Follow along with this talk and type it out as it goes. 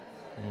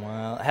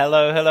Well,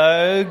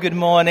 hello, good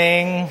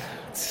morning.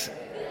 It's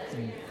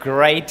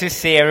great to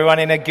see everyone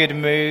in a good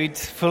mood,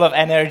 full of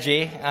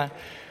energy.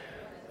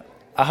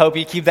 I hope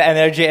you keep the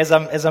energy as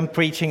I'm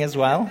preaching as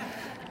well.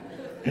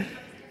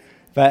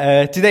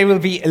 But today we'll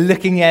be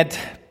looking at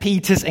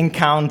Peter's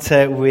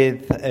encounter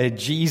with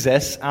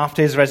Jesus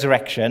after his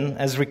resurrection,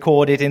 as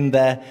recorded in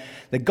the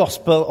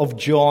Gospel of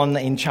John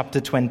in chapter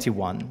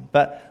 21.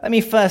 But let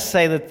me first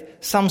say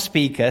that some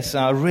speakers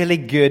are really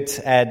good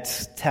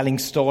at telling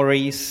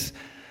stories.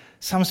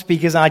 Some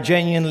speakers are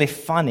genuinely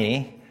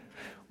funny.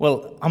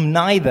 Well, I'm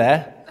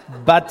neither,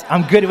 but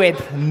I'm good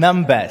with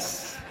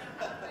numbers.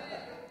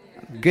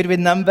 Good with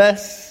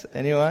numbers?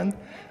 Anyone?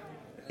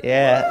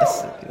 Yeah,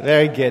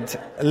 very good.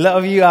 A lot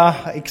of you are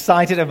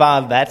excited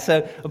about that,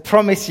 so I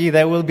promise you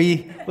that we'll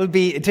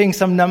be doing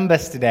some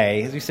numbers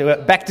today. As we say,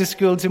 we're back to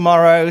school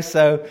tomorrow,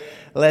 so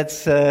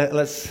let's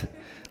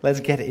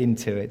get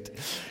into it.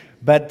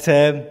 But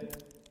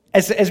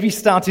as we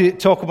start to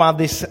talk about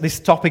this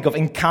topic of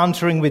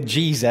encountering with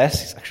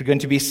Jesus, it's actually going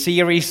to be a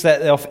series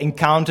of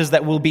encounters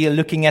that we'll be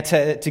looking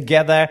at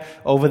together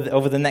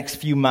over the next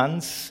few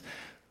months.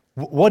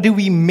 What do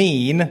we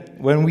mean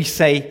when we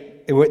say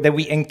that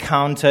we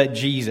encounter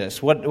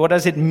Jesus? What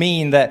does it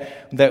mean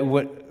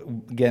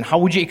again, how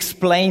would you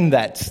explain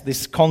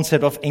this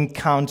concept of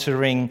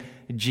encountering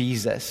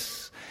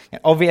Jesus?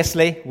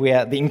 Obviously, we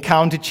are the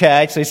Encounter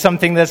Church, so it's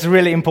something that's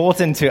really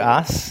important to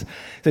us.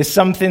 So it's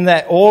something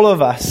that all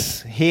of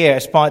us here,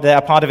 that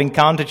are part of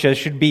Encounter Church,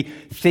 should be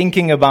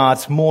thinking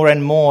about more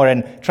and more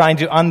and trying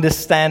to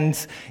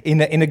understand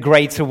in a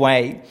greater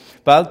way.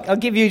 But I'll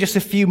give you just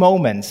a few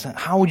moments.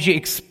 How would you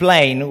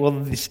explain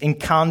what this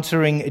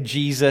encountering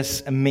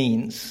Jesus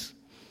means?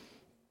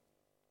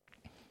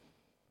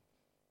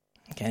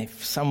 Okay,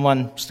 if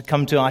someone was to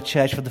come to our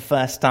church for the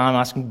first time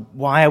asking,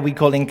 why are we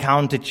called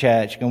Encounter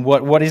Church? And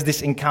what is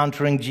this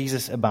encountering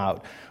Jesus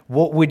about?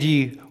 What would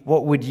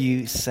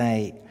you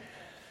say?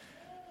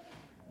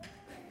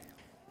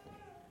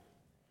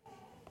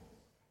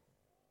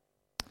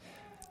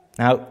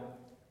 Now,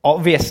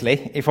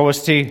 obviously, if I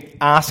was to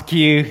ask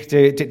you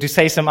to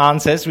say some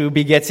answers, we would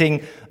be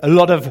getting a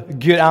lot of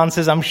good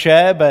answers, I'm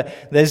sure,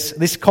 but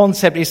this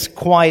concept is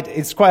quite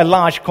a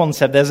large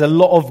concept. There's a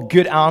lot of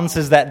good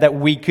answers that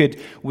we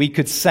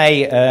could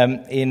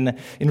say in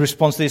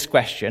response to this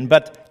question.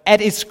 But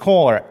at its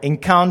core,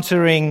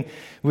 encountering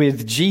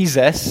with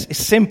Jesus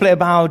is simply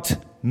about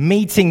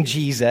meeting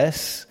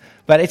Jesus,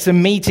 but it's a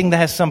meeting that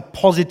has some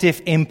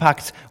positive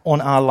impact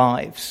on our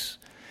lives.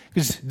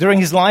 Because during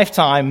his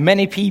lifetime,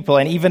 many people,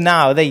 and even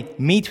now, they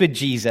meet with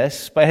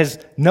Jesus, but it has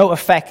no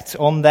effect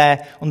on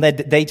their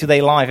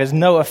day-to-day life. It has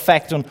no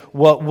effect on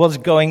what's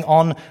going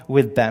on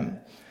with them.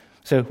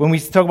 So when we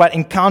talk about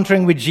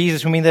encountering with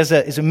Jesus, we mean there's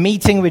a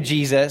meeting with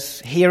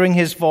Jesus, hearing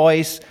his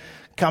voice,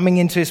 coming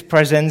into his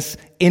presence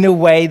in a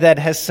way that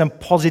has some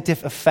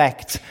positive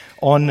effect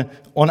on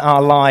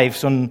our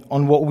lives,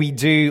 on what we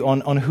do,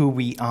 on who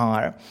we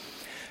are.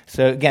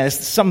 So again,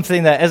 it's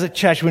something that as a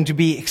church we want to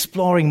be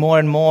exploring more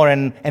and more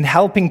and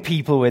helping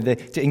people with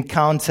it to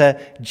encounter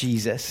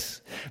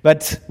Jesus.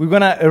 But we're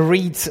going to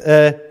read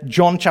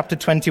John chapter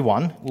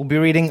 21. We'll be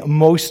reading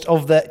most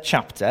of the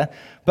chapter.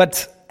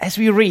 But as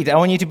we read, I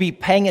want you to be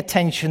paying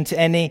attention to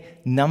any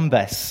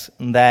numbers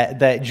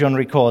that John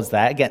records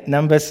there. Again,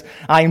 numbers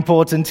are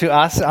important to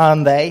us,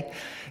 aren't they?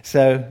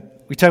 So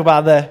we talk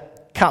about the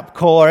cup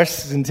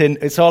course, and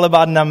it's all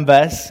about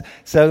numbers.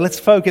 So let's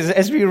focus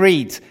as we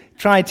read.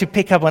 Try to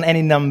pick up on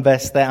any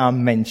numbers that are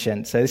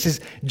mentioned. So this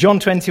is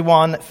John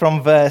 21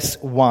 from verse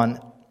 1.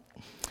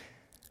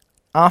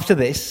 After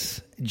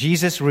this,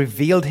 Jesus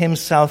revealed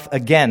himself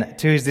again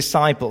to his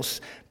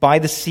disciples by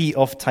the Sea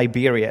of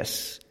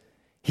Tiberias.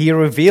 He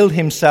revealed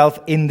himself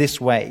in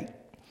this way.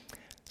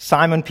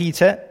 Simon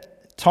Peter,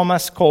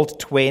 Thomas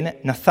called Twin,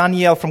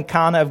 Nathanael from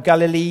Cana of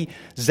Galilee,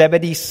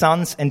 Zebedee's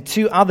sons, and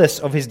two others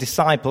of his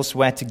disciples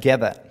were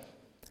together.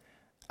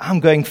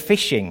 I'm going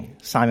fishing,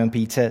 Simon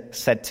Peter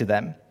said to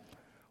them.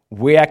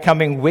 We are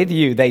coming with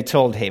you, they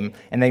told him,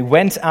 and they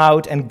went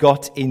out and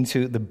got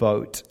into the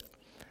boat.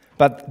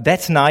 But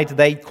that night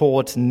they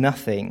caught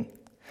nothing.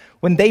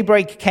 When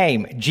daybreak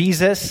came,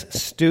 Jesus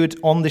stood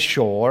on the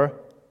shore,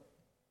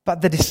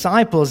 but the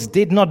disciples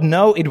did not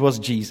know it was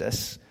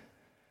Jesus.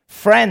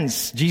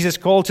 Friends, Jesus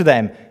called to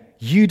them,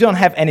 you don't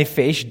have any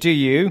fish, do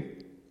you?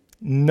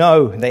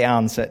 No, they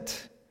answered.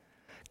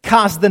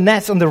 Cast the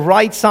nets on the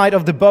right side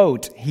of the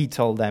boat, he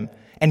told them,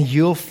 and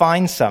you'll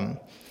find some.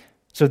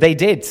 So they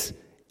did.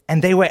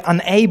 And they were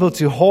unable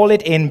to haul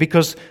it in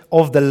because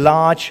of the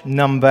large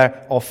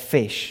number of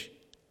fish.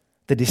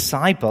 The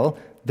disciple,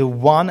 the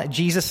one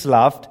Jesus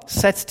loved,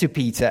 said to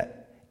Peter,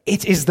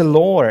 it is the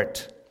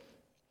Lord.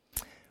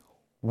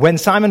 When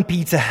Simon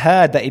Peter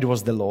heard that it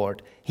was the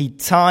Lord, he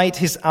tied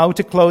his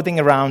outer clothing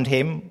around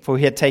him, for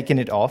he had taken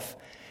it off,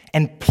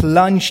 and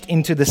plunged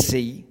into the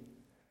sea.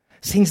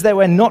 Since they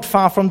were not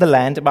far from the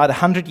land, about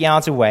 100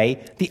 yards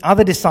away, the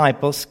other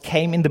disciples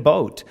came in the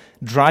boat,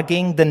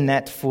 dragging the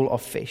net full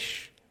of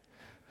fish.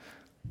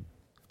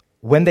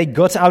 When they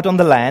got out on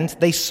the land,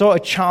 they saw a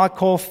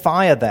charcoal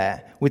fire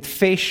there with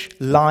fish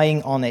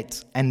lying on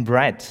it and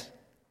bread.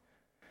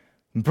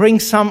 "Bring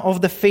some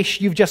of the fish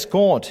you've just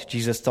caught,"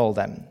 Jesus told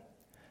them.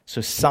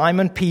 So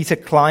Simon Peter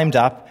climbed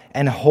up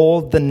and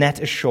hauled the net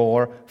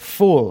ashore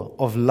full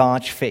of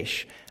large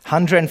fish,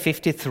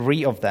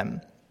 153 of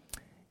them.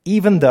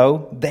 Even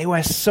though they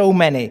were so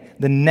many,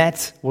 the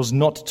net was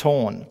not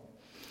torn.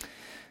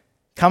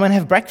 "Come and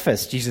have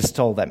breakfast," Jesus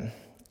told them.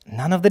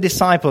 None of the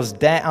disciples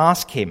dare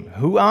ask him,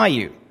 "Who are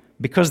you?"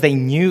 because they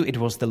knew it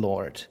was the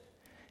Lord.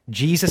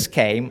 Jesus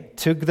came,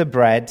 took the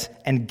bread,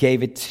 and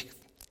gave it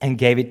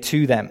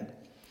to them.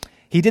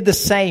 He did the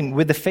same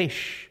with the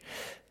fish.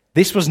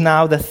 This was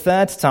now the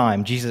third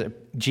time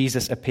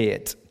Jesus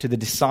appeared to the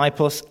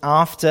disciples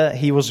after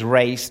he was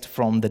raised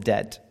from the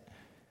dead.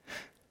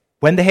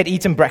 When they had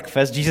eaten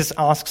breakfast, Jesus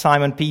asked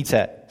Simon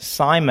Peter,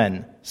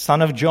 "Simon,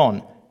 son of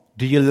John,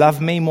 do you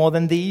love me more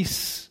than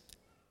these?"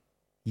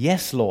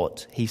 "Yes,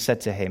 Lord," he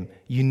said to him,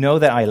 "you know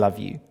that I love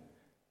you."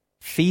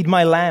 "Feed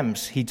my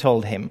lambs," he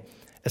told him.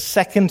 A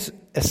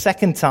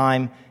second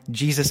time,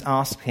 Jesus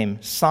asked him,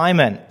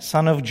 "Simon,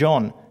 son of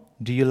John,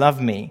 do you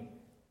love me?"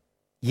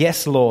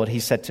 "Yes, Lord," he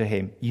said to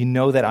him, "you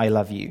know that I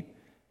love you."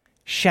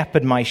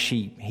 "Shepherd my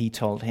sheep," he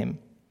told him.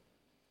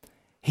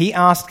 He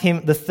asked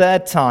him the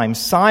third time,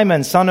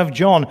 "Simon, son of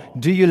John,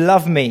 do you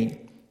love me?"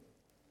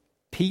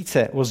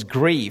 Peter was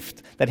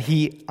grieved that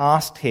he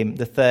asked him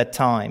the third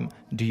time,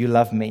 "Do you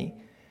love me?"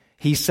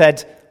 He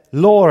said,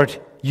 "Lord,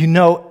 you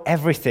know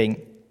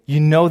everything.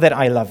 You know that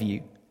I love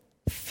you."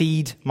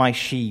 "Feed my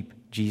sheep,"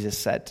 Jesus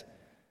said.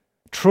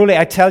 "Truly,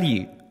 I tell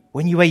you,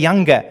 when you were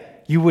younger,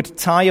 you would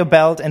tie your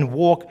belt and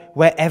walk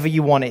wherever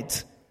you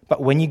wanted.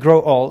 But when you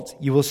grow old,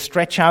 you will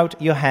stretch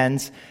out your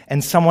hands,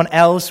 and someone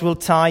else will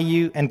tie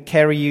you and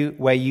carry you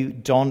where you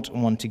don't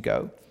want to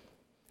go."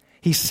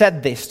 He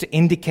said this to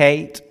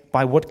indicate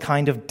by what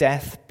kind of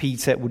death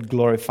Peter would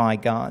glorify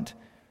God.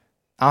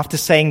 After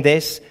saying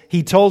this,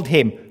 he told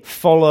him,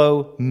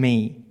 "Follow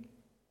me."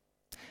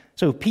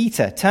 So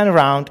Peter turned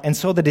around and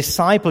saw the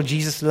disciple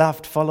Jesus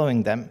loved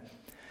following them,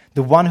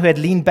 the one who had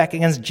leaned back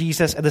against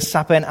Jesus at the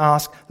supper and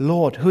asked,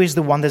 "Lord, who is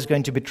the one that's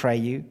going to betray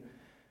you?"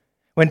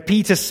 When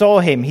Peter saw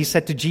him, he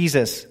said to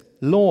Jesus,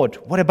 "Lord,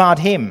 what about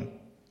him?"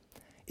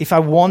 "If I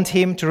want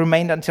him to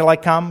remain until I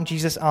come,"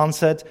 Jesus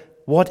answered,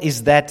 "what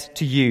is that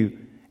to you?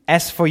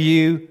 As for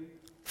you,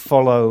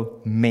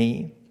 follow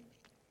me."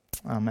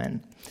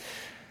 Amen.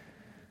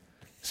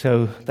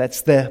 So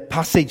that's the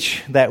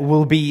passage that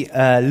we'll be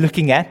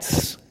looking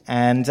at.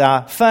 And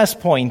our first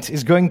point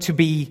is going to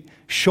be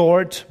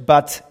short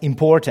but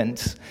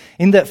important.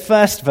 In the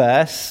first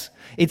verse,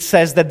 it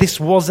says that this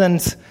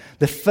wasn't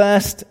the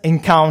first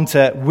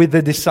encounter with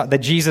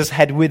that Jesus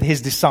had with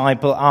his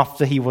disciple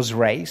after he was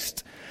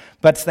raised,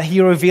 but that he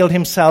revealed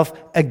himself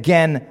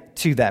again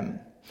to them.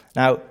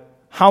 Now,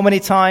 how many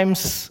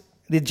times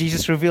did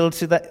Jesus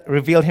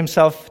reveal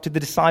himself to the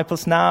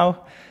disciples now?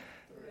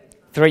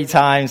 3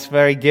 times.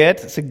 Very good.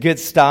 It's a good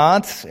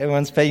start.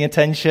 Everyone's paying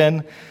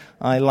attention.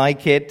 I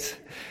like it.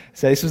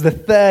 So this was the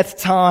third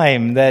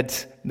time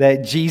that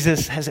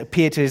Jesus has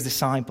appeared to his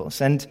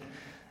disciples. And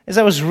as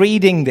I was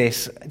reading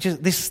this,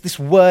 just this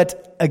word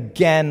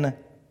again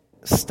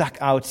stuck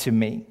out to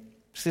me.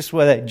 It's this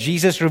word that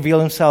Jesus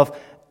revealed himself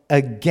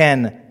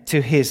again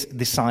to his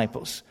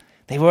disciples.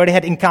 They've already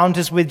had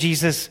encounters with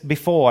Jesus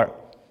before,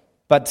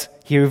 but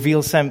he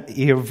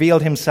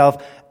revealed himself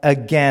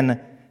again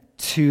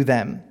to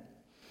them.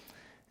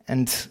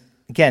 And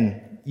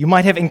again, you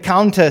might have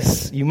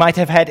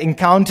had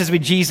encounters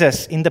with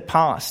Jesus in the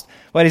past,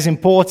 but it's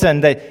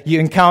important that you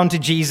encounter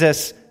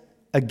Jesus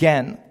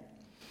again.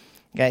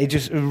 Okay, it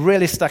just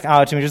really stuck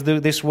out to me, just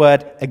this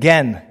word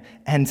again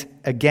and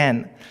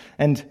again.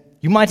 And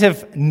you might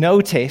have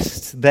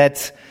noticed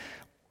that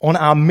on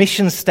our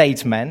mission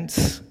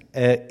statement,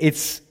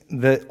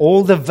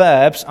 all the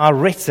verbs are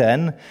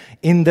written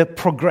in the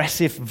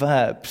progressive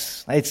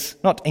verbs. It's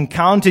not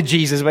encounter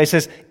Jesus, but it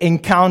says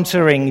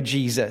encountering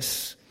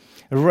Jesus,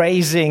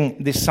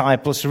 raising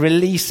disciples,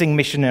 releasing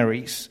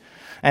missionaries.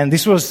 And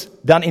this was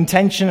done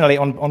intentionally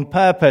on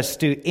purpose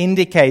to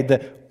indicate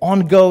the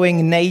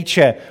ongoing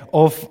nature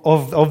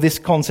of this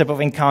concept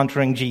of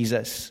encountering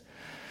Jesus.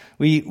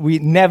 We're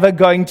never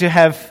going to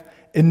have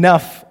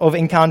enough of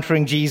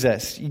encountering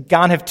Jesus. You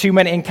can't have too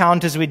many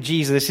encounters with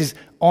Jesus. This is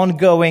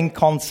ongoing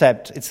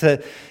concept.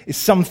 It's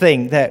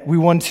something that we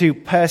want to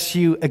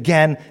pursue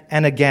again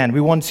and again.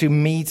 We want to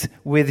meet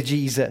with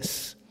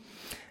Jesus.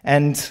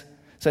 And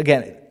so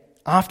again,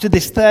 after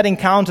this third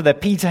encounter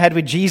that Peter had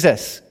with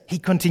Jesus, he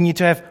continued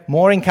to have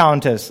more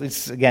encounters.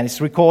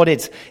 It's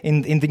recorded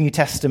in the New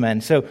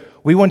Testament. So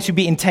we want to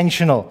be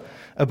intentional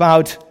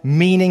about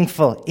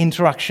meaningful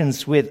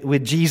interactions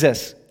with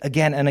Jesus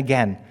again and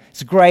again.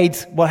 It's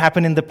great what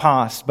happened in the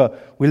past,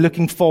 but we're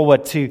looking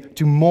forward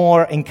to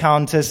more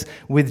encounters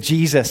with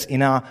Jesus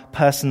in our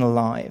personal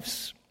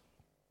lives.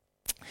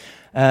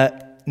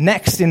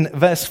 Next, in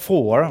verse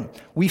 4,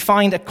 we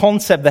find a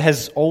concept that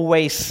has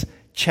always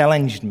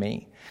challenged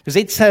me. Because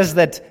it says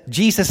that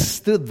Jesus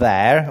stood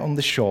there on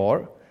the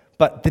shore,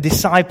 but the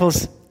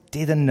disciples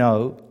didn't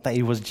know that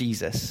it was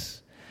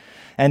Jesus.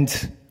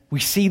 And we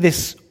see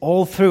this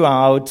all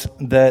throughout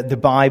the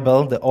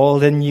Bible, the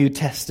Old and New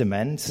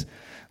Testament,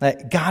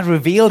 that God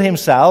revealed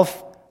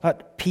himself,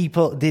 but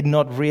people did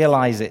not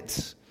realize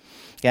it.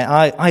 Yeah,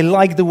 I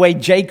like the way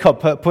Jacob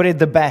put it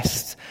the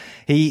best.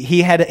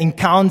 He had an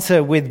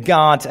encounter with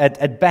God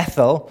at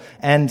Bethel,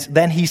 and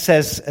then he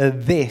says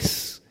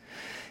this.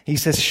 He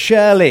says,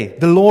 "Surely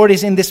the Lord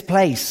is in this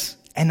place,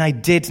 and I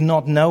did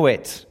not know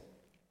it."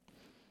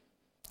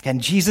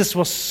 And Jesus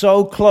was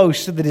so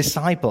close to the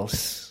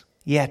disciples,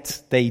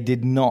 yet they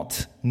did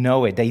not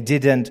know it. They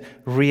didn't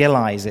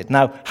realize it.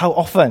 Now, how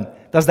often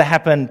does that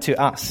happen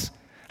to us?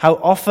 How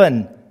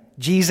often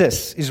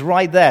Jesus is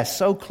right there,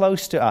 so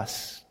close to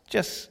us,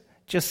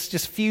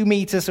 just few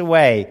meters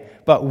away,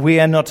 but we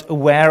are not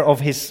aware of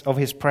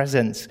his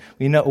presence.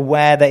 We're not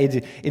aware that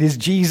it is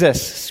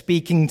Jesus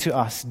speaking to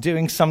us,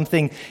 doing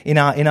something in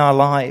our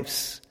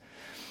lives.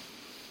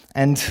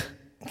 And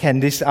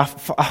again,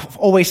 I've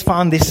always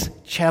found this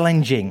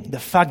challenging. The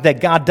fact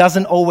that God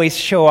doesn't always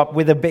show up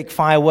with a big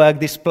firework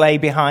display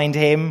behind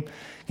him,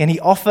 and he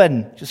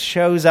often just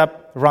shows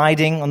up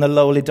riding on a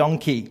lowly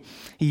donkey.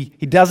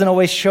 He doesn't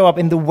always show up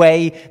in the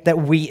way that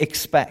we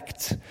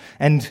expect.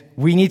 And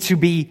we need to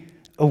be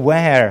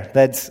aware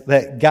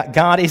that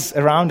God is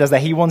around us,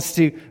 that he wants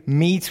to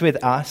meet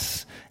with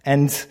us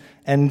and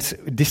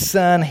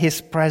discern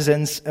his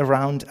presence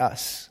around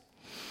us.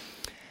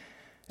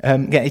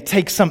 It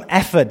takes some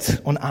effort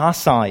on our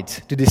side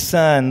to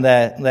discern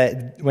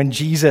that when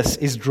Jesus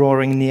is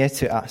drawing near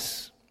to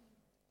us.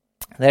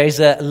 There is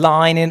a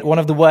line in one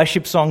of the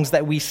worship songs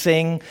that we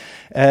sing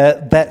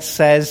that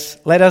says,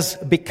 "Let us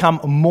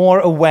become more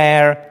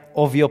aware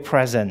of your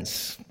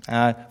presence."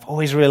 I've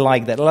always really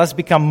liked that. Let us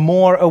become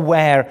more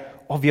aware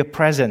of your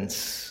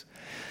presence.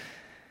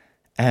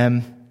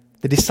 The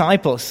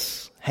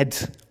disciples had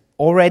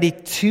already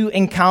 2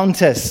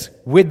 encounters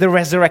with the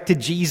resurrected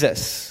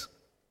Jesus,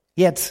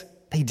 yet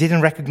they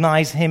didn't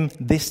recognize him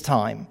this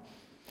time.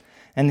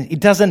 And it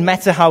doesn't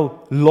matter how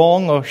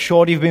long or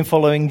short you've been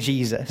following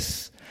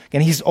Jesus.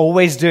 And he's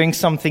always doing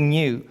something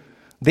new.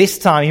 This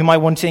time, he might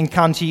want to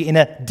encounter you in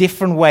a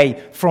different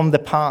way from the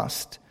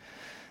past.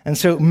 And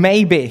so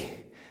maybe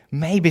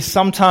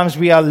sometimes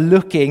we are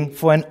looking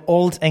for an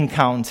old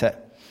encounter,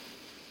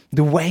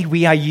 the way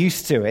we are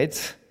used to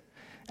it,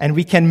 and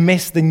we can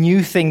miss the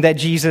new thing that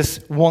Jesus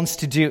wants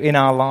to do in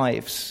our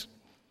lives.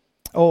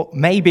 Or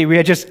maybe we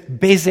are just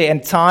busy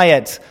and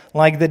tired,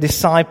 like the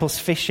disciples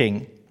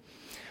fishing.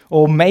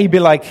 Or maybe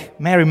like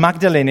Mary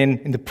Magdalene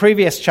in the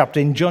previous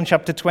chapter, in John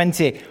chapter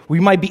 20, we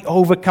might be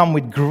overcome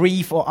with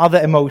grief or other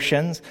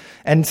emotions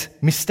and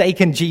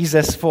mistaken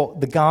Jesus for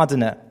the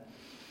gardener.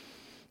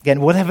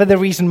 Again, whatever the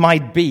reason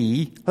might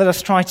be, let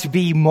us try to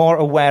be more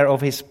aware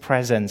of his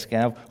presence.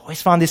 Again, I've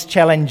always found this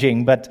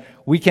challenging, but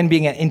we can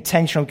be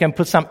intentional. We can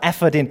put some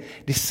effort in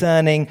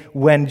discerning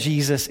when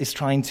Jesus is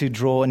trying to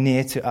draw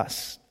near to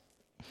us.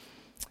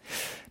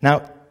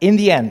 Now, in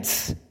the end,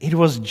 it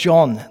was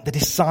John, the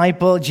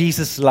disciple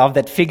Jesus loved,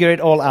 that figured it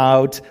all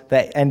out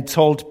and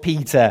told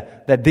Peter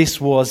that this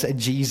was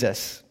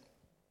Jesus.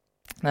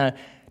 Now,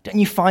 don't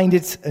you find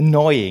it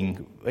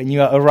annoying when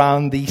you are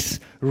around these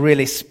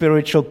really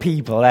spiritual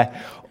people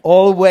that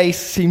always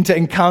seem to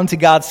encounter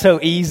God so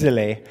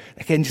easily?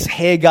 They can just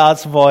hear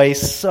God's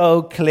voice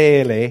so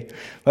clearly,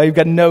 but you've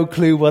got no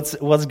clue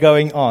what's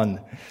going on.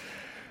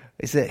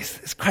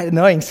 It's quite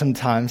annoying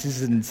sometimes,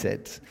 isn't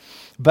it?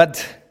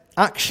 But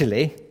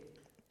actually,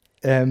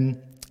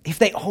 if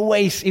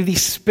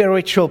these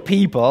spiritual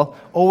people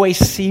always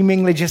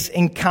seemingly just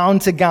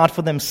encounter God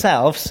for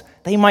themselves,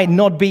 they might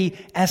not be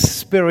as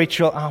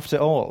spiritual after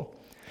all.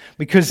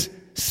 Because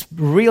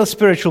real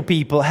spiritual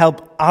people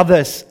help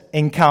others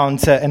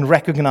encounter and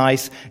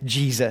recognize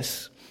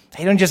Jesus.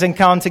 They don't just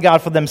encounter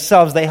God for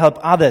themselves, they help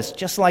others,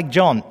 just like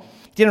John.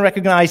 He didn't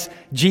recognize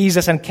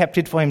Jesus and kept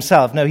it for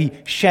himself. No, he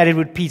shared it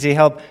with Peter. He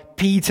helped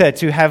Peter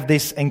to have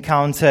this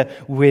encounter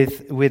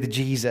with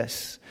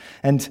Jesus.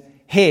 And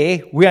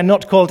here, we are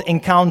not called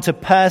encounter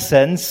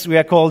persons, we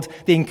are called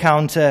the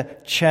encounter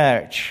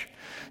church.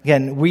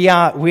 Again, we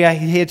are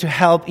here to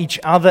help each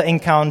other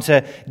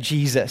encounter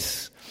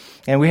Jesus.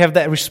 And we have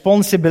that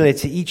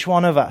responsibility, each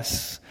one of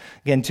us,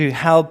 again, to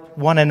help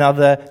one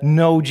another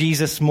know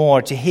Jesus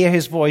more, to hear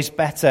his voice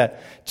better,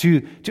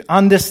 to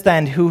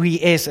understand who he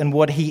is and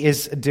what he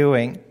is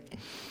doing.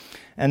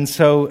 And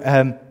so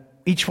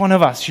each one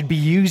of us should be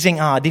using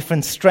our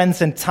different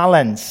strengths and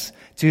talents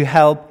to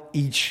help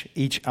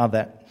each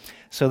other,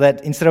 so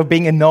that instead of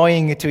being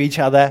annoying to each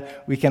other,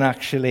 we can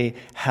actually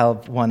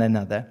help one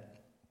another.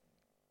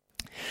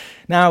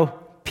 Now,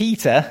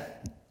 Peter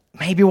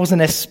maybe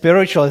wasn't as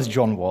spiritual as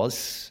John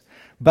was,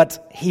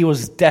 but he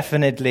was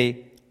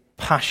definitely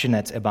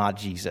passionate about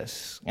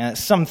Jesus. And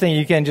it's something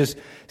you can just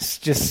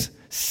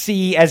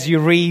see as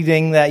you're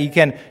reading, that you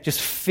can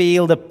just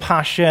feel the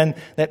passion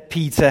that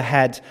Peter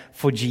had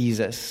for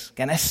Jesus.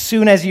 And as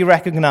soon as he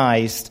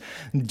recognized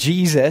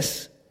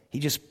Jesus, he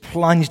just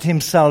plunged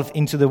himself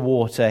into the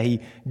water. He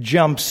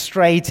jumped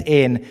straight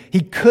in.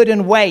 He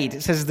couldn't wait.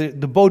 It says the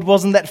boat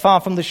wasn't that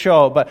far from the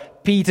shore,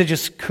 but Peter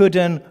just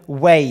couldn't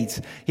wait.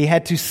 He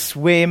had to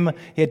swim.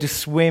 He had to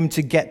swim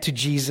to get to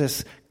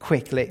Jesus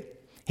quickly.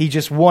 He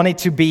just wanted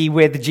to be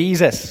with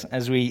Jesus,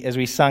 as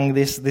we sang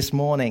this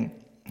morning.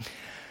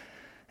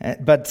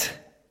 But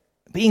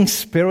being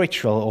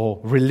spiritual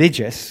or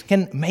religious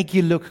can make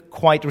you look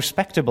quite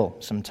respectable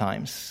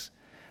sometimes.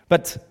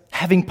 But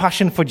having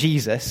passion for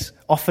Jesus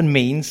often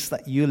means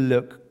that you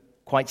look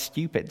quite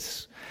stupid.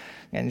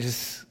 And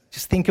just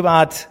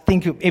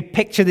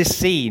picture this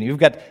scene. You've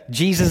got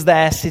Jesus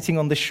there sitting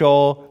on the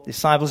shore,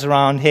 disciples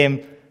around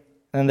him,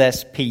 and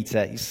there's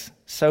Peter. He's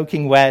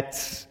soaking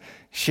wet,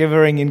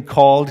 shivering in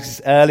cold.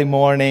 It's early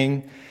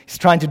morning. He's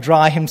trying to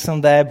dry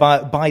himself there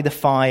by the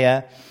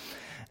fire,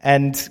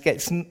 and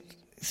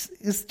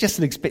it just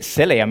looks a bit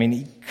silly. I mean,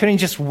 he couldn't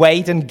just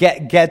wait and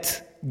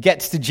get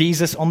to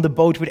Jesus on the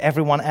boat with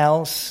everyone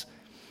else.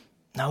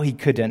 No, he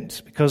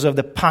couldn't, because of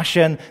the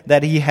passion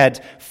that he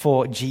had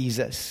for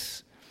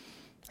Jesus.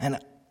 And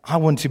I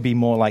want to be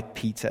more like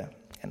Peter.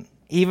 And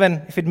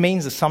even if it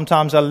means that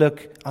sometimes I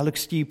look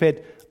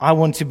stupid, I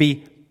want to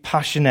be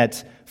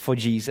passionate for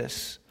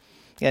Jesus.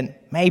 And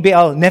maybe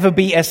I'll never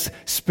be as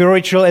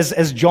spiritual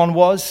as John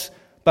was,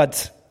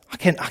 but I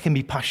can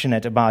be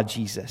passionate about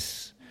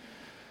Jesus.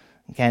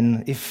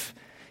 Again, if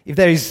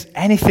there is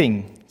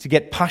anything to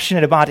get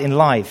passionate about in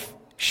life,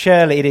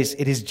 surely it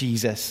is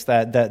Jesus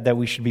that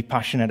we should be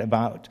passionate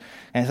about.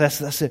 And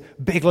that's a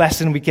big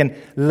lesson we can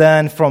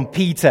learn from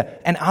Peter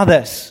and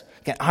others.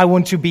 Again, I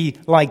want to be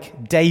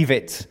like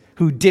David,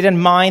 who didn't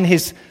mind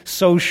his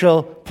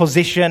social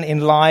position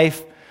in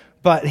life,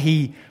 but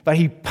he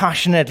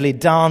passionately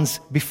danced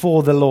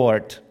before the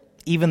Lord,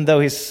 even though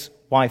his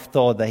wife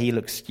thought that he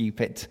looked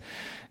stupid.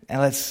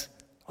 And let's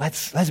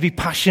be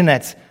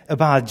passionate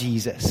about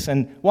Jesus.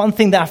 And one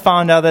thing that I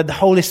found out, that the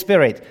Holy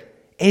Spirit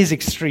is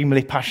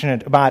extremely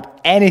passionate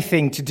about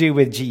anything to do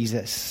with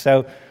Jesus.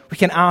 So we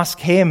can ask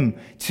him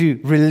to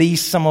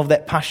release some of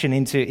that passion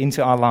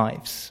into our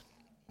lives.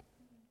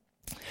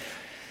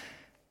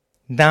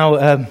 Now,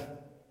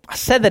 I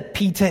said that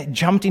Peter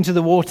jumped into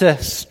the water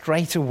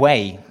straight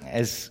away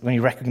when he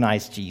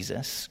recognized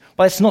Jesus,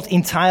 but it's not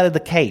entirely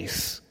the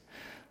case.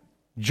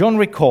 John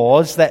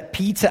records that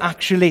Peter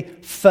actually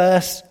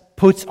first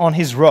put on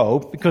his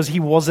robe because he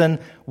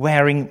wasn't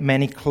wearing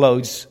many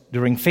clothes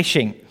during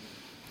fishing.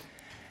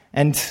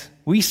 And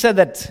we said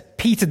that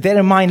Peter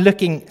didn't mind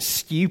looking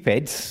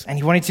stupid, and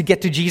he wanted to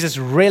get to Jesus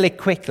really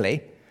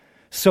quickly.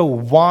 So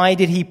why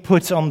did he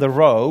put on the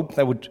robe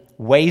that would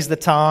waste the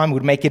time,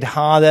 would make it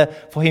harder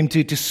for him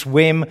to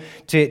swim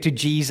to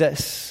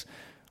Jesus?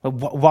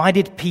 Why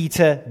did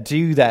Peter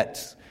do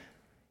that?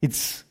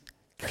 It's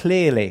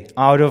clearly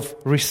out of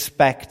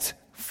respect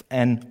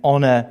and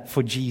honor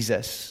for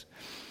Jesus.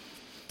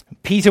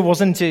 Peter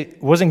wasn't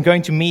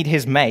going to meet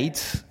his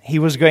mate. He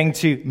was going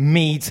to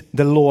meet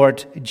the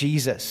Lord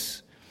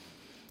Jesus.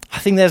 I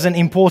think there's an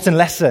important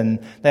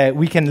lesson that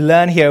we can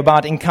learn here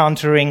about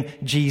encountering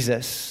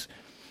Jesus.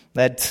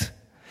 That,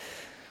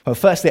 well,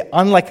 firstly,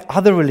 unlike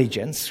other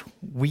religions,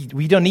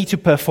 we don't need to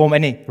perform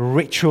any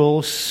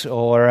rituals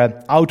or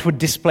outward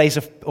displays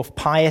of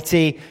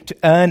piety to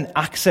earn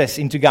access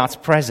into God's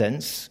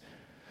presence.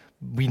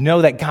 We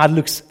know that God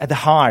looks at the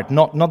heart,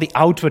 not the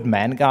outward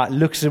man. God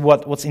looks at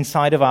what's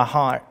inside of our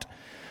heart.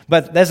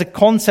 But there's a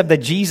concept that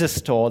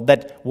Jesus taught,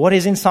 that what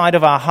is inside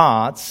of our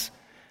hearts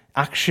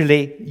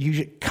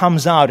actually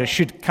comes out, or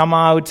should come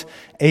out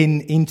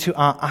into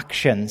our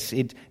actions.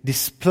 It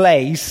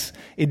displays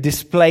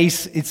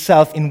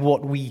itself in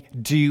what we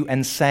do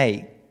and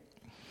say.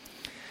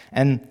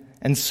 And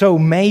so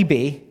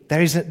maybe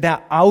there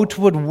are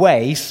outward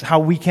ways how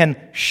we can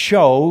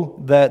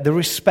show the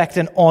respect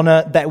and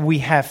honor that we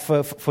have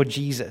for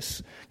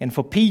Jesus. And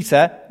for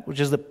Peter, which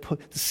is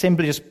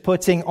simply just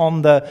putting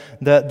on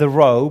the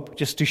robe,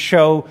 just to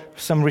show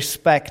some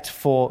respect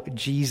for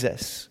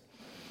Jesus.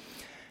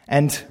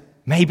 And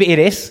maybe it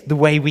is the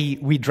way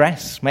we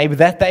dress. Maybe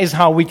that is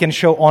how we can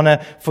show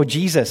honor for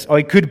Jesus. Or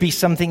it could be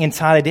something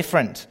entirely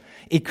different.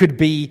 It could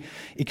be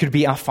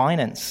our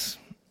finance.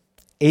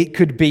 It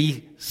could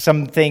be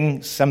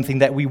something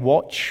that we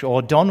watch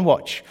or don't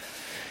watch.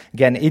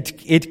 Again,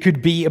 it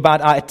could be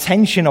about our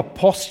attention or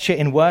posture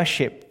in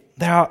worship.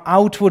 There are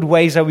outward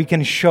ways that we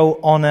can show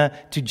honor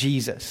to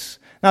Jesus.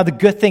 Now, the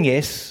good thing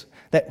is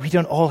that we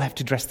don't all have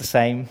to dress the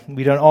same.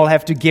 We don't all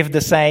have to give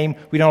the same.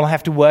 We don't all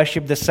have to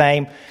worship the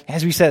same.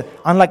 As we said,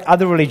 unlike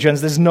other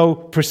religions, there's no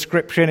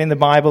prescription in the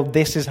Bible.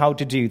 This is how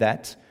to do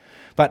that.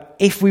 But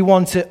if we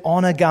want to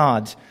honor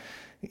God,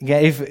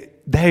 if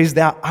there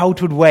are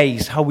outward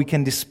ways how we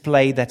can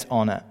display that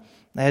honor.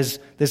 There's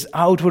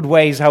outward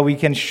ways how we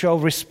can show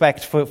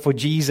respect for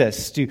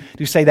Jesus,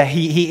 to say that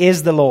he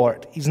is the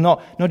Lord. He's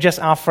not just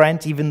our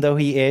friend, even though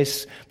he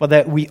is, but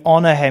that we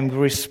honor him,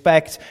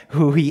 respect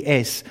who he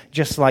is,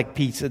 just like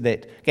Peter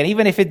did. Again,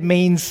 even if it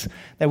means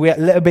that we're a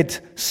little bit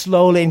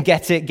slowly in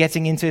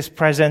getting into his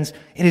presence,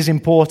 it is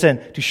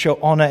important to show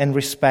honor and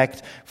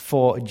respect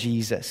for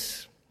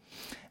Jesus.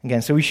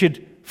 Again, so we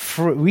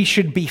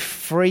should be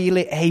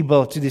freely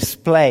able to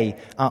display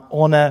our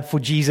honor for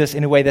Jesus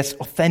in a way that's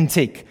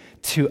authentic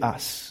to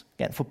us.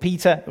 Again, for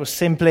Peter, it was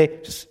simply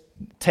just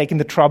taking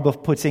the trouble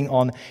of putting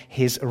on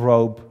his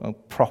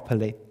robe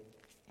properly.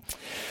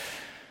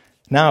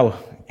 Now,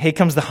 here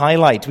comes the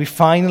highlight. We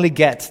finally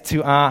get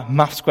to our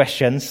maths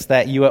questions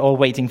that you were all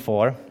waiting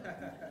for.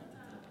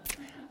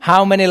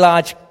 How many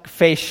large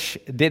fish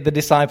did the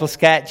disciples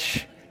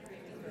catch?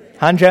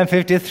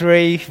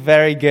 153.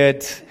 Very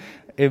good.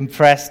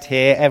 Impressed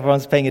here.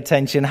 Everyone's paying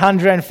attention.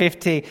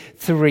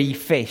 153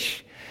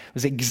 fish. It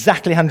was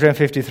exactly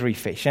 153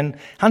 fish. And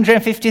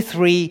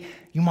 153,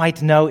 you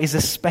might know, is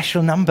a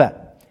special number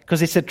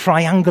because it's a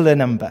triangular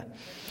number.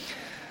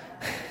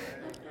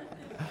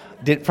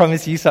 Did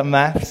promise you some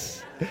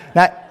maths.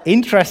 Now,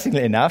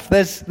 interestingly enough,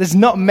 there's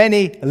not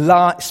many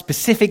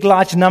specific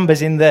large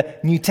numbers in the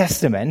New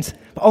Testament,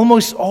 but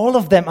almost all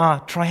of them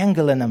are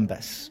triangular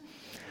numbers.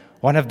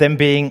 One of them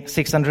being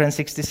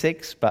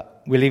 666,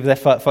 but we'll leave that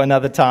for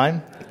another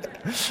time.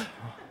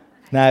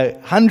 Now,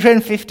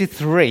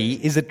 153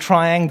 is a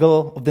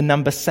triangle of the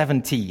number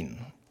 17,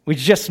 which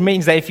just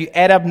means that if you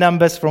add up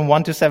numbers from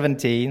 1 to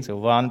 17, so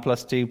 1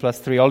 plus 2 plus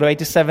 3, all the way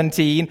to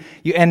 17,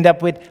 you end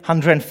up with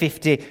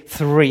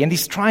 153. And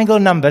these triangle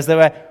numbers, they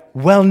were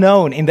well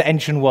known in the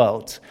ancient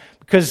world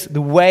because the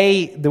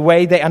way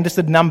they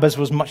understood numbers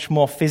was much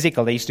more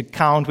physical. They used to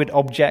count with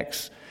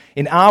objects.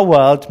 In our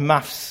world,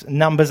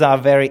 numbers are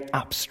a very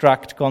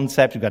abstract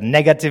concept. We've got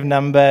negative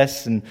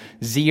numbers and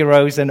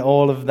zeros and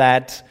all of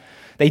that.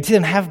 They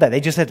didn't have that. They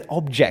just had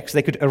objects.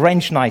 They could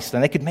arrange nicely,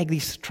 and they could make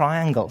these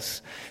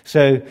triangles.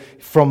 So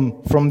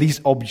from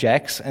these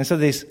objects, and so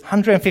this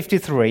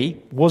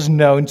 153 was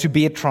known to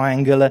be a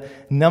triangular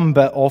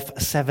number of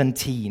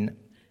 17.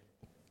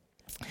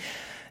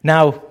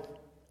 Now,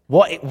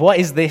 what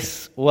is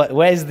this?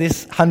 Where is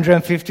this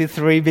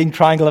 153 being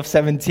triangle of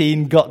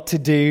 17 got to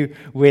do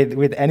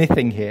with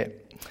anything here?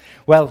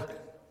 Well,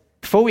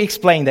 before we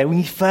explain that,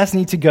 we first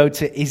need to go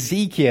to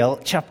Ezekiel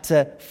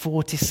chapter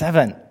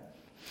 47.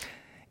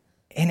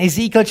 In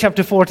Ezekiel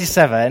chapter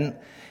 47,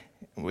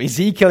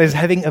 Ezekiel is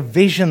having a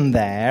vision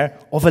there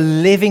of a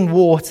living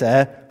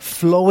water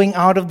flowing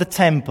out of the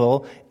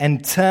temple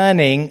and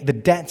turning the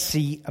Dead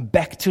Sea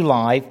back to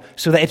life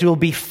so that it will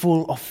be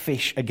full of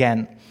fish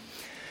again.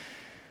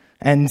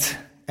 And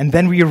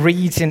then we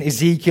read in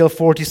Ezekiel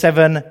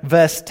 47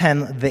 verse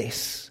 10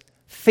 this: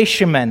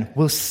 fishermen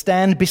will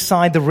stand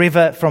beside the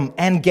river from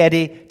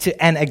En-Gedi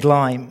to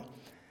En-Eglaim.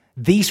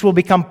 These will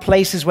become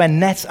places where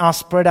nets are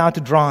spread out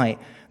to dry.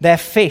 Their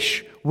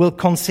fish will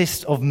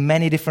consist of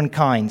many different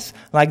kinds,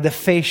 like the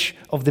fish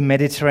of the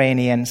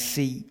Mediterranean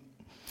Sea.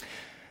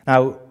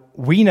 Now,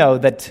 we know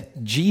that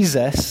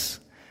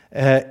Jesus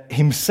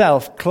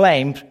himself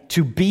claimed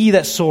to be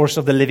the source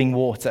of the living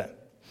water.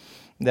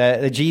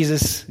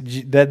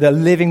 The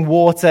living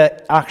water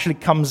actually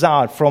comes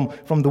out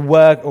from the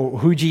work or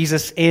who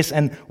Jesus is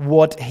and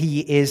what he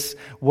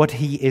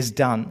is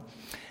done.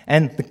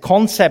 And the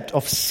concept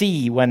of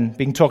sea, when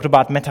being talked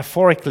about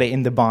metaphorically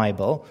in the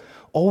Bible,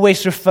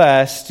 always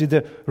refers to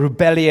the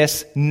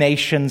rebellious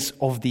nations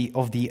of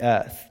the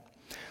earth.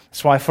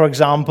 That's why, for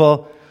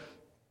example,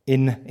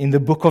 in the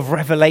book of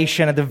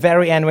Revelation, at the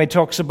very end, where it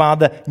talks about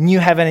the new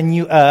heaven and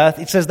new earth,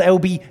 it says there will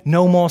be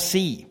no more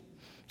sea.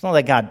 It's not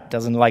that God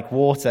doesn't like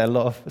water, a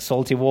lot of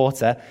salty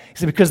water.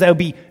 It's because there will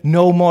be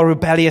no more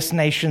rebellious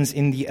nations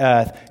in the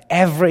earth.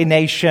 Every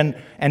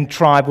nation and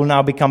tribe will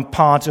now become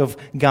part of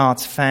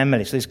God's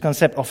family. So this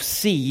concept of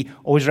sea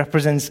always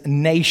represents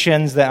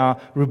nations that are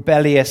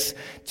rebellious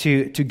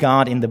to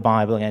God in the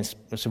Bible. And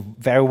it's a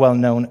very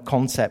well-known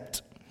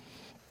concept.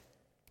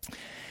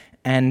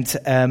 And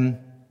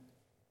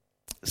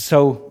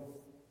so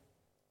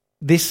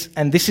this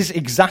is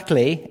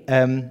exactly...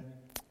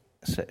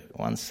 So,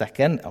 one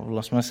second, I've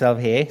lost myself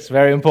here. It's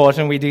very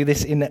important we do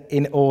this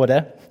in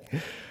order.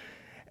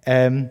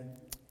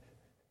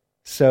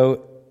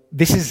 So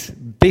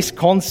this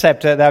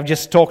concept that I've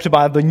just talked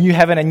about, the new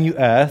heaven and new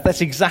earth, that's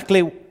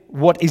exactly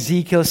what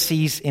Ezekiel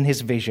sees in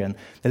his vision.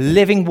 The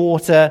living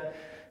water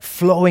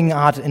flowing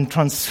out and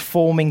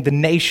transforming the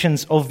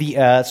nations of the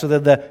earth so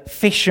that the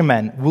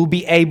fishermen will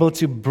be able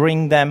to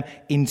bring them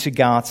into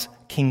God's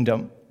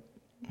kingdom.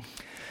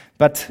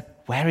 But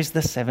where is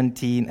the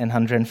 17 and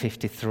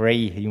 153,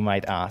 you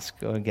might ask?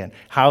 Again,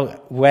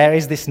 where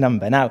is this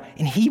number? Now,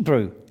 in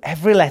Hebrew,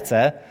 every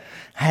letter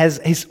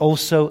is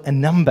also a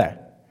number.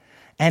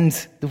 And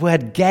the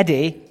word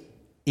Gedi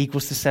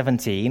equals to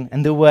 17,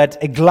 and the word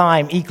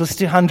Eglaim equals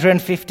to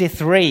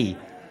 153.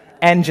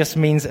 En just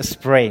means a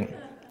spring.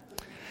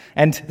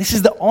 And this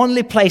is the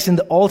only place in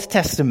the Old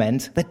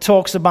Testament that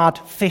talks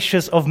about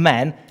fishers of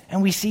men,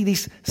 and we see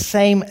these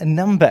same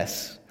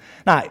numbers.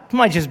 Now, it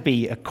might just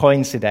be a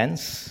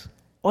coincidence,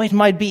 or it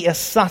might be a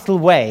subtle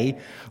way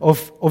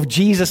of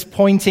Jesus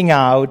pointing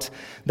out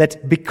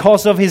that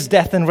because of his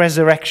death and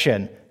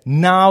resurrection,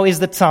 now is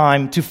the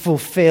time to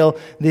fulfill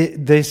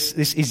this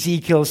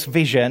Ezekiel's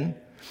vision,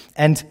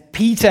 and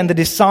Peter and the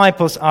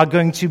disciples are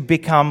going to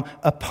become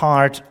a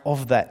part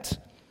of that.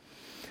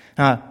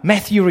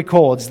 Matthew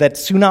records that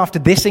soon after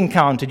this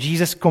encounter,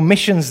 Jesus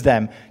commissions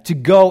them to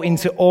go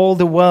into all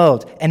the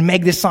world and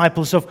make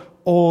disciples of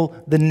all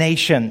the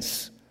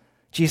nations.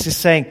 Jesus is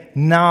saying,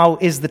 now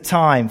is the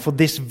time for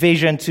this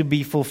vision to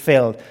be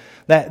fulfilled.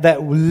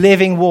 That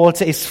living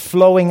water is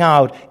flowing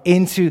out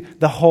into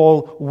the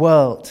whole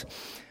world.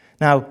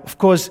 Now, of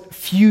course, a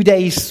few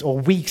days or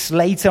weeks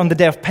later on the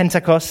day of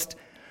Pentecost,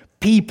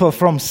 people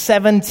from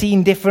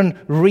 17 different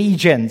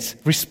regions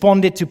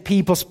responded to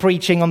people's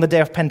preaching on the day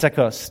of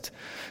Pentecost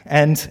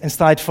and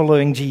started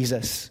following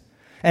Jesus.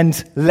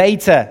 And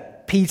later,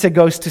 Peter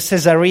goes to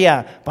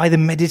Caesarea by the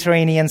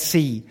Mediterranean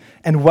Sea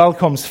and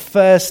welcomes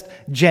first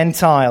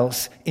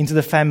Gentiles into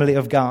the family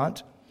of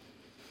God.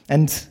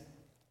 And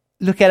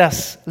look at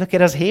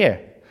us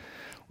here.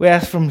 We are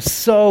from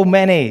so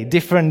many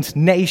different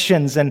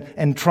nations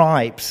and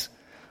tribes.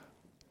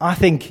 I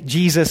think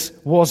Jesus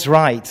was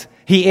right.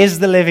 He is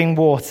the living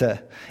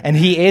water, and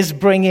he is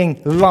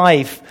bringing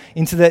life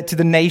to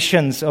the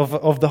nations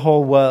of the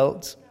whole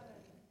world.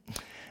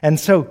 And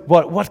so,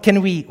 what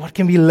can we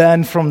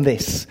learn from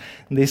this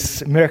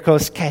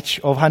miraculous catch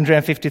of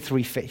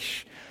 153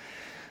 fish?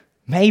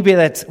 Maybe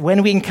that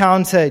when we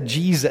encounter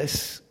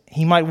Jesus,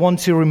 he might want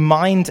to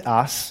remind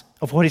us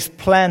of what his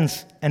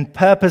plans and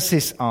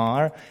purposes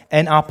are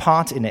and our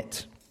part in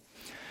it.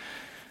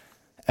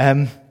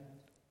 Again,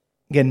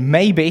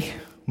 maybe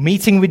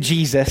meeting with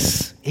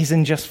Jesus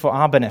isn't just for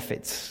our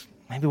benefits.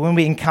 Maybe when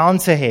we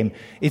encounter him,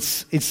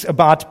 it's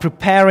about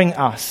preparing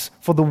us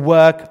for the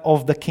work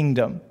of the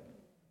kingdom.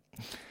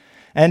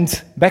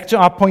 And back to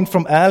our point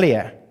from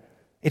earlier,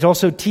 it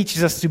also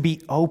teaches us to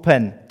be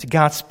open to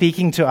God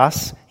speaking to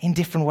us in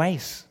different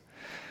ways.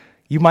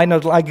 You might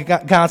not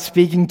like God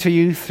speaking to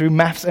you through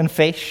maths and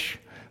fish,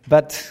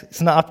 but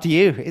it's not up to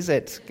you, is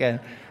it?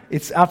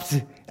 It's up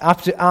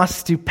to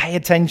us to pay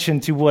attention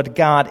to what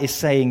God is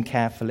saying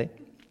carefully.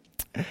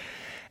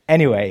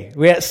 Anyway,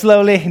 we're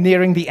slowly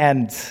nearing the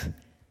end.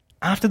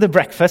 After the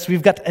breakfast,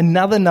 we've got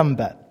another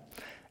number.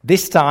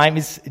 This time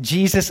it's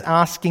Jesus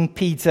asking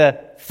Peter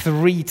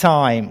 3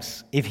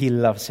 times if he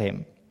loves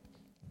him.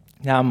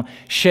 Now, I'm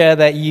sure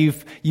that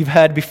you've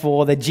heard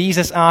before that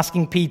Jesus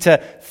asking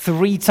Peter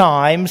 3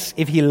 times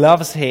if he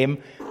loves him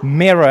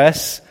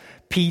mirrors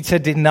Peter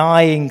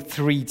denying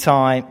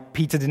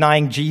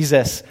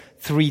Jesus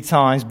 3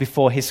 times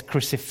before his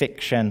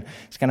crucifixion.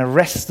 It's kind of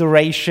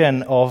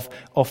restoration of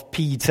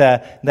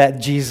Peter that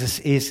Jesus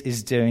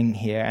is doing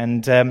here.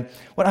 And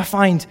what I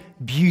find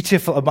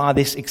beautiful about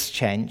this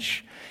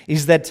exchange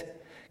is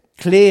that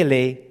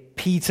clearly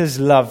Peter's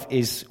love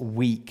is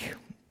weak.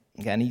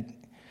 Again,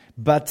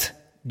 but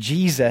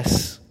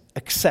Jesus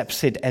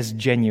accepts it as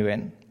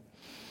genuine.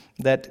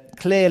 That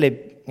clearly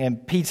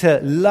Peter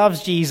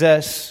loves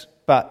Jesus,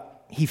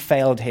 but he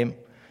failed him.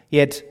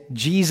 Yet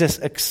Jesus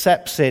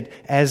accepts it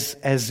as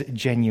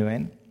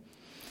genuine.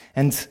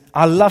 And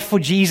our love for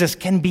Jesus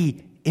can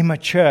be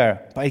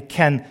immature, but it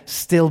can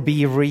still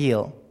be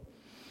real.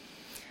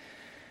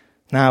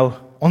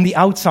 Now, on the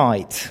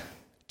outside,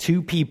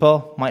 2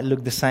 people might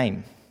look the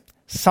same.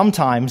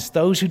 Sometimes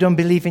those who don't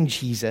believe in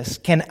Jesus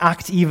can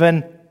act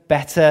even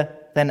better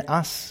than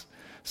us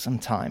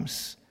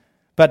sometimes.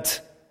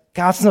 But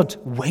God's not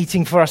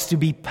waiting for us to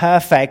be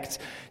perfect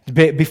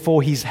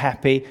before he's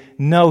happy.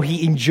 No,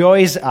 he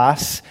enjoys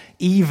us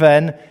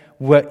even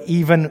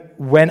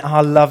when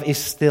our love is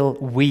still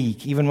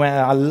weak, even when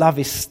our love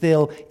is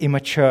still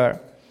immature.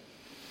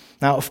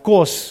 Now, of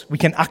course, we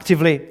can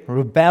actively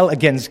rebel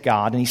against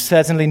God, and he's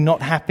certainly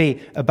not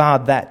happy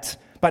about that.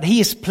 But he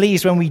is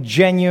pleased when we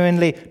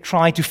genuinely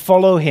try to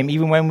follow him,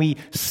 even when we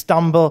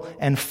stumble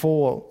and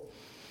fall.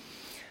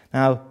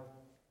 Now,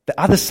 the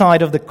other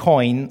side of the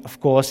coin, of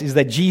course, is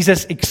that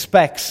Jesus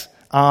expects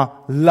our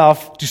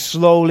love to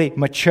slowly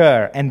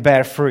mature and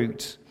bear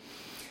fruit.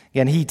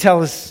 And as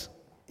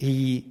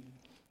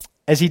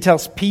he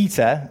tells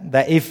Peter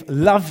that if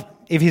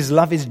his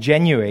love is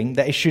genuine,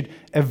 that it should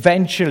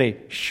eventually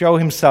show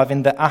himself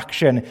in the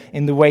action,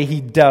 in the way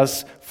he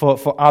does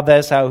for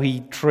others, how he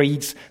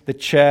treats the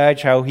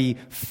church, how he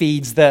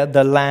feeds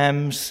the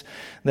lambs,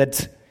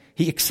 that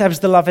he accepts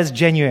the love as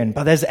genuine,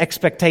 but there's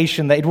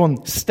expectation that it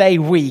won't stay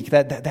weak,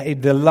 that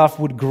the love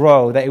would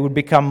grow, that it would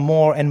become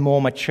more and more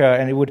mature,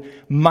 and it would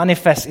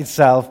manifest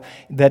itself,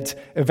 that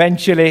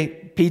eventually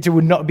Peter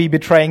would not be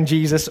betraying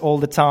Jesus all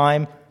the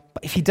time.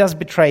 But if he does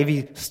betray, if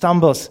he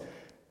stumbles,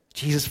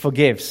 Jesus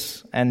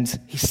forgives, and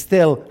he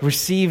still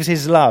receives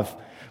his love.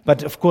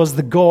 But of course,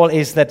 the goal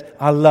is that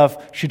our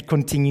love should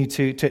continue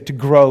to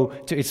grow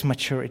to its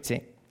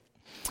maturity.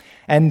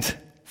 And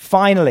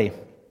finally,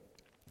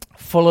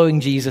 following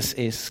Jesus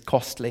is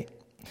costly.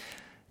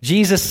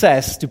 Jesus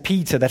says to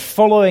Peter that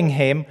following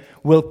him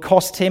will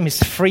cost him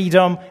his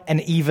freedom and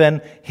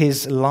even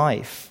his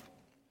life.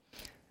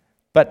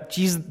 But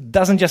Jesus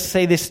doesn't just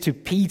say this to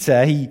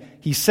Peter,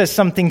 he says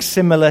something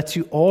similar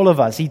to all of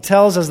us. He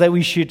tells us that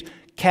we should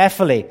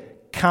carefully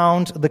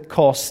count the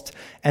cost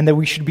and that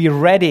we should be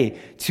ready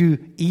to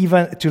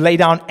lay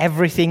down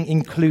everything,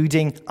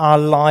 including our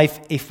life,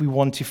 if we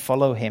want to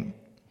follow him.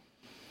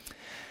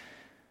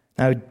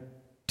 Now,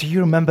 do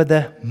you remember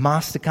the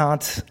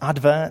MasterCard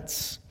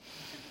adverts?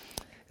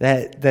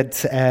 Where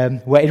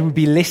it would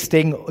be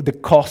listing the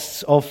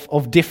costs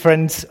of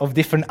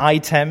different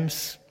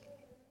items.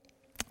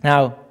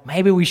 Now,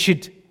 maybe we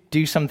should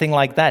do something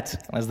like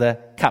that as the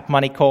Cap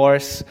Money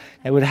course.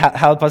 It would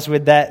help us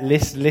with that,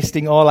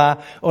 listing all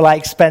our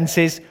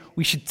expenses.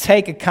 We should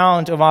take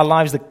account of our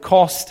lives, the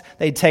cost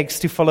that it takes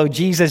to follow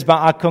Jesus. But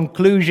our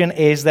conclusion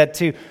is that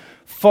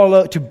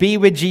to be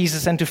with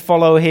Jesus and to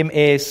follow him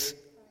is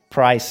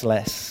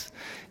priceless.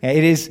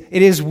 It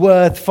is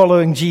worth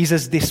following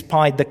Jesus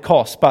despite the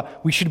cost,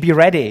 but we should be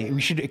ready. We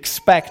should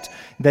expect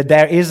that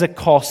there is a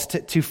cost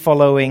to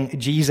following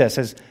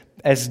Jesus,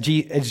 as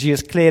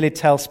Jesus clearly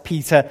tells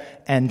Peter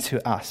and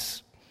to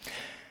us.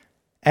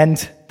 And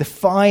the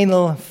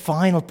final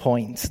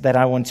point that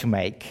I want to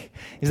make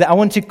is that I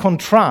want to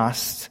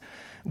contrast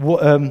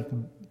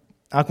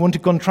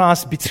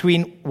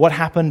between what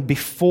happened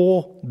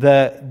before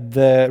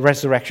the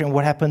resurrection and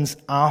what happens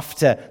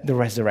after the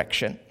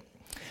resurrection.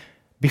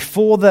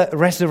 Before the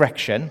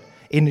resurrection,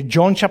 in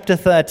John chapter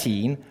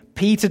 13,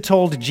 Peter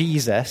told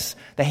Jesus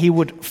that he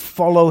would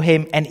follow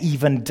him and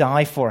even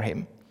die for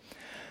him.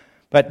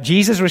 But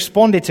Jesus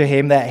responded to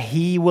him that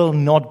he will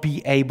not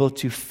be able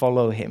to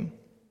follow him.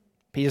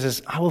 Peter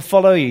says, I will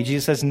follow you.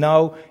 Jesus says,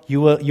 no,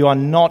 you are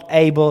not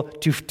able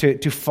to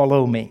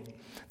follow me.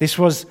 This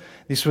was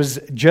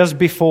just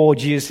before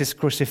Jesus'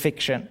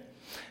 crucifixion.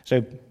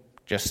 So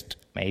just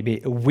maybe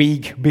a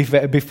week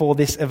before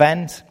this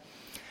event.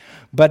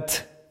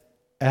 But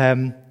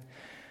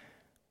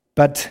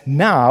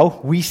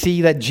now we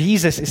see that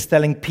Jesus is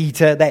telling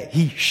Peter that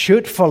he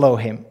should follow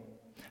him.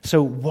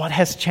 So what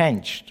has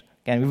changed?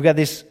 Again, we've got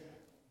this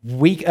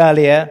week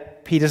earlier,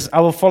 Peter says,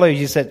 I will follow you.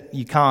 Jesus said,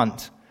 you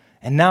can't.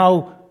 And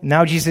now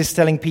Jesus is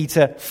telling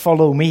Peter,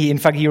 follow me. In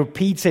fact, he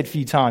repeats it a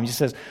few times. He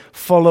says,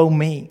 follow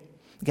me.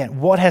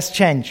 Again, what has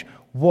changed?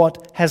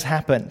 What has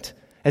happened?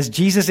 As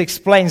Jesus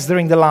explains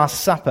during the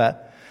Last Supper,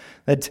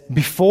 that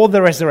before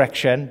the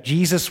resurrection,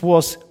 Jesus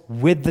was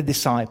with the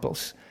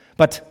disciples.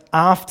 But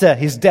after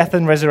his death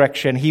and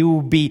resurrection, he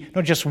will be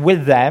not just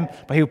with them,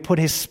 but he will put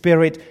his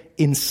Spirit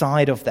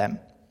inside of them.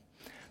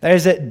 There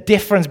is a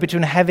difference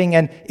between having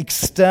an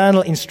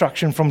external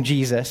instruction from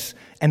Jesus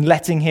and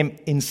letting him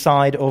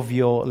inside of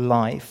your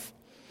life.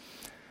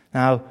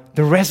 Now,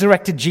 the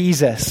resurrected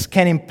Jesus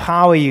can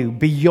empower you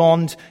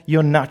beyond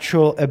your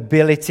natural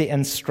ability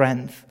and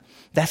strength.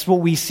 That's what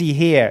we see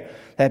here,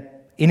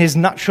 that in his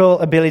natural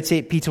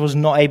ability, Peter was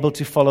not able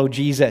to follow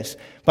Jesus.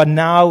 But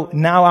now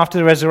after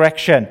the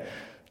resurrection,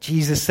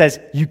 Jesus says,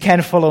 you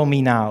can follow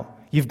me now.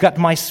 You've got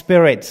my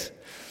Spirit.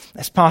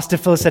 As Pastor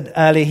Phil said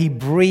earlier, he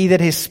breathed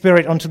his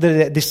Spirit onto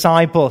the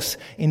disciples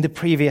in the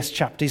previous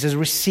chapter. He says,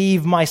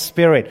 receive my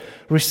Spirit,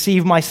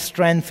 receive my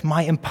strength,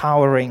 my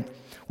empowering.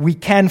 We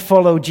can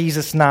follow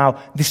Jesus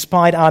now,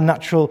 despite our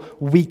natural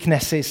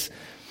weaknesses.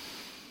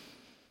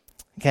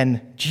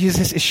 Again,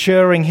 Jesus is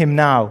assuring him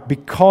now,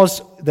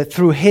 because that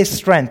through his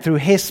strength, through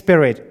his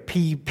Spirit,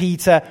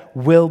 Peter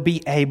will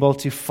be able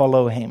to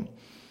follow him.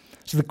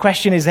 So the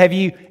question is, have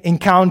you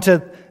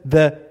encountered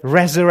the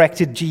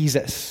resurrected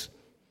Jesus?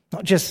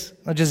 Not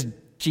just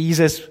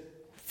Jesus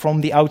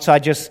from the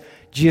outside, just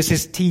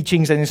Jesus'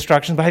 teachings and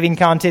instructions, but have you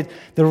encountered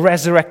the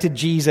resurrected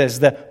Jesus,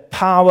 the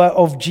power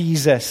of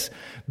Jesus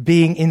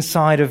being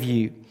inside of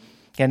you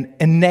and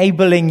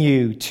enabling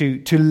you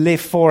to live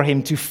for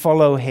him, to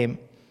follow him?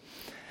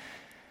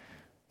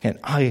 And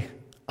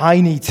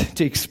I need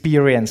to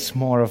experience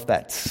more of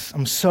that.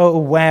 I'm so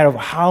aware of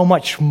how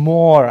much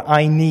more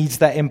I need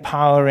that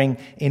empowering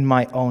in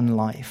my own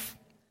life.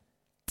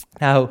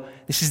 Now,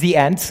 this is the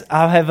end.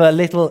 I'll have a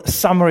little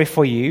summary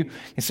for you.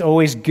 It's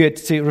always good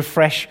to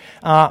refresh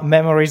our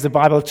memories. The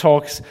Bible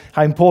talks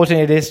how important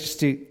it is just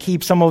to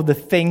keep some of the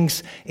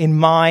things in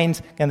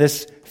mind. And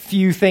there's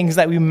few things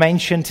that we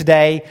mentioned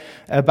today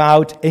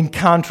about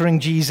encountering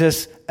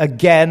Jesus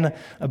again,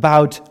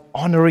 about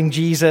honoring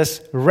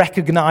Jesus,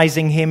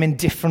 recognizing him in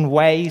different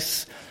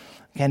ways,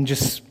 and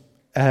just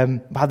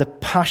about the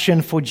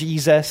passion for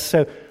Jesus.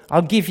 So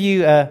I'll give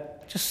you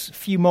just a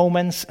few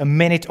moments, a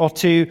minute or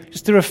two,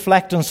 just to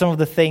reflect on some of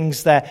the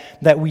things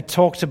that we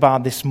talked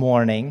about this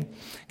morning.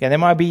 Again, there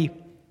might be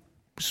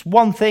just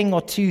one thing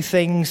or two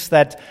things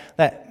that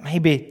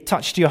maybe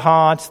touched your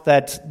heart,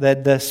 that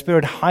the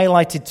Spirit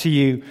highlighted to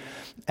you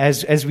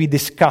as we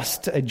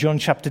discussed John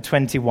chapter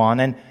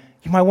 21. And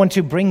you might want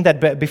to bring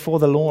that before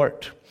the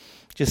Lord.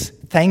 Just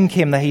thank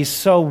him that he's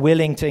so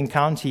willing to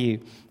encounter you.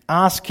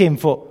 Ask him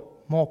for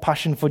more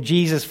passion for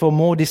Jesus, for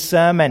more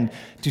discernment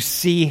to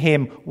see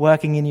him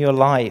working in your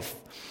life.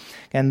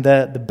 And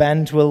the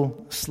band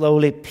will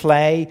slowly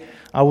play.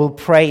 I will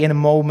pray in a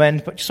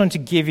moment, but just want to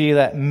give you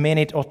that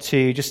minute or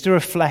two just to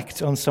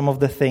reflect on some of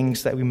the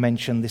things that we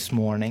mentioned this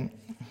morning.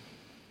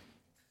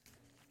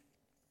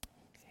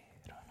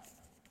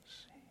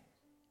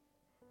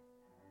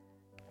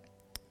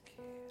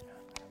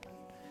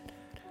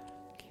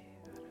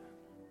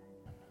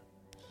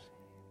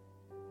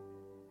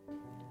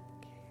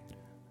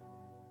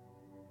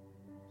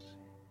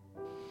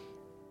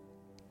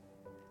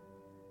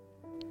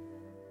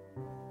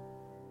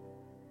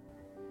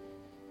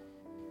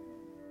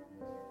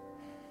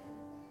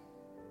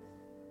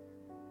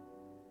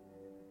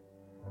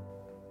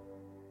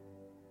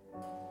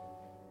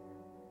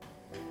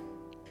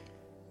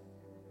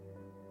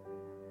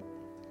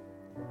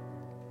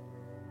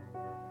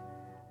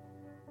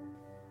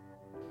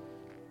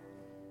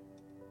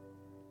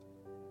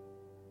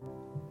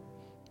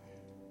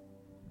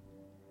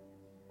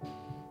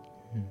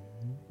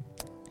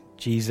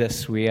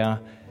 Jesus, we are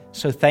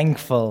so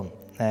thankful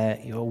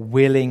that you're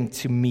willing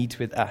to meet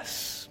with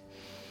us.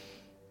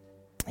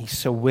 He's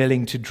so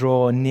willing to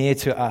draw near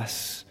to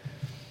us.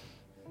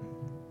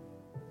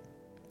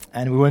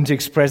 And we want to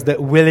express that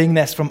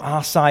willingness from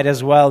our side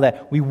as well,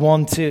 that we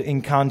want to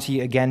encounter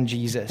you again,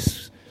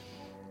 Jesus.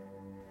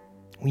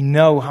 We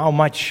know how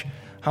much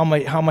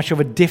of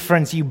a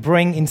difference you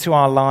bring into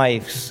our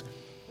lives.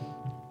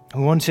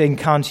 We want to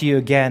encounter you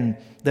again,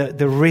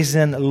 the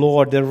risen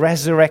Lord, the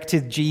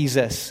resurrected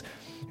Jesus.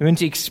 We want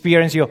to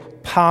experience your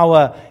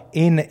power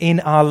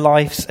in our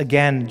lives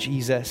again,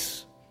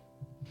 Jesus.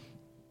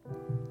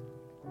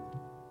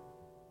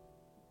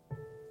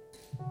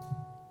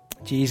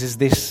 Jesus,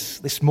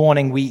 this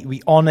morning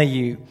we honor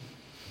you.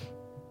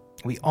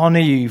 We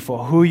honor you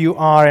for who you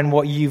are and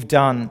what you've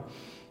done.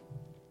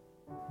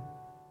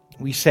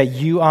 We say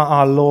you are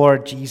our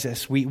Lord,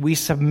 Jesus. We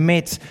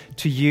submit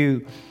to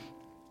you.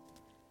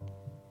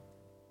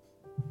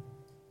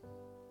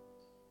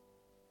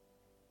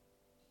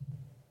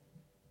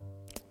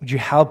 Would you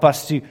help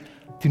us to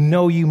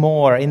know you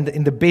more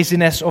in the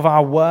busyness of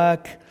our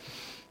work,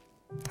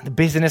 the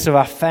busyness of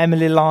our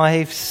family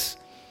lives,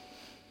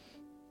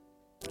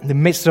 in the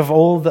midst of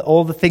all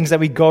the things that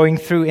we're going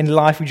through in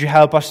life? Would you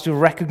help us to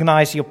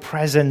recognize your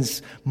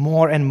presence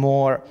more and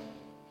more?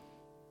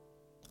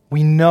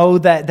 We know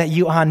that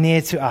you are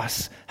near to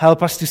us.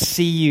 Help us to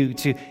see you,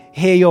 to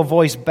hear your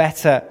voice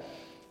better.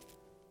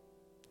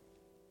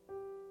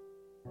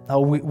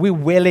 We're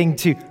willing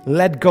to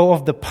let go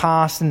of the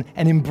past and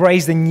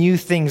embrace the new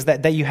things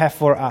that you have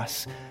for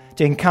us,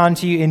 to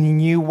encounter you in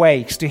new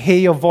ways, to hear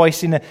your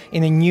voice in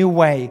a new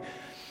way.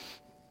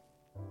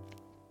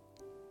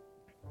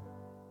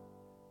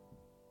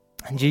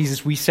 And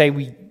Jesus, we say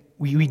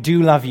we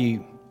do love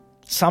you.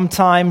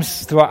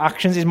 Sometimes through our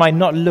actions it might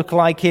not look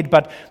like it,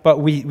 but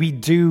we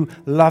do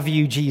love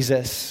you,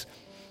 Jesus.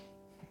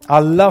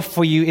 Our love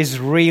for you is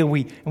real.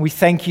 We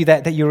thank you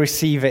that you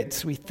receive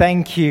it. We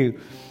thank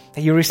you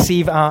that you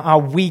receive our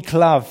weak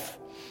love.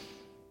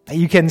 That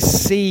you can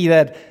see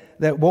that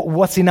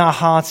what's in our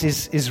hearts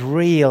is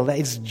real, that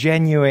it's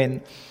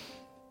genuine.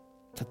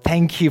 So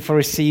thank you for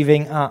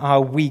receiving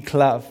our weak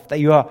love, that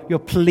you're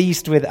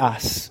pleased with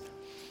us.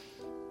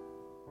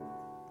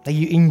 That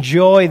you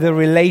enjoy the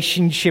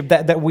relationship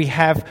that we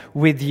have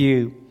with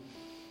you.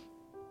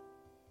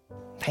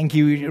 Thank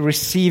you.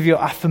 Receive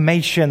your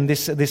affirmation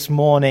this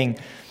morning.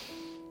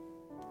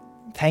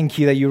 Thank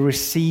you that you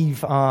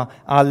receive our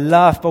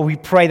love, but we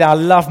pray that our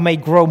love may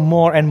grow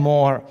more and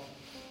more.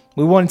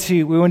 We want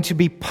to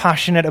be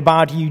passionate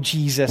about you,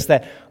 Jesus,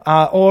 that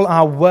all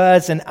our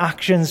words and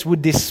actions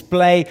would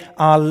display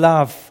our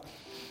love.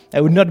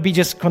 It would not be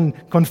just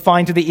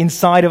confined to the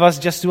inside of us,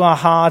 just to our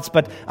hearts,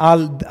 but our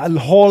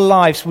whole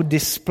lives would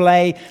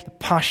display the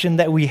passion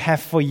that we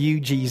have for you,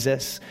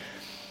 Jesus.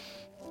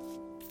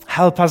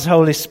 Help us,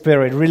 Holy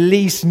Spirit.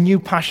 Release new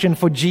passion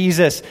for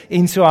Jesus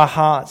into our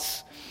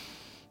hearts.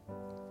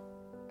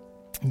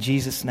 In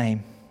Jesus'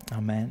 name,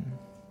 amen.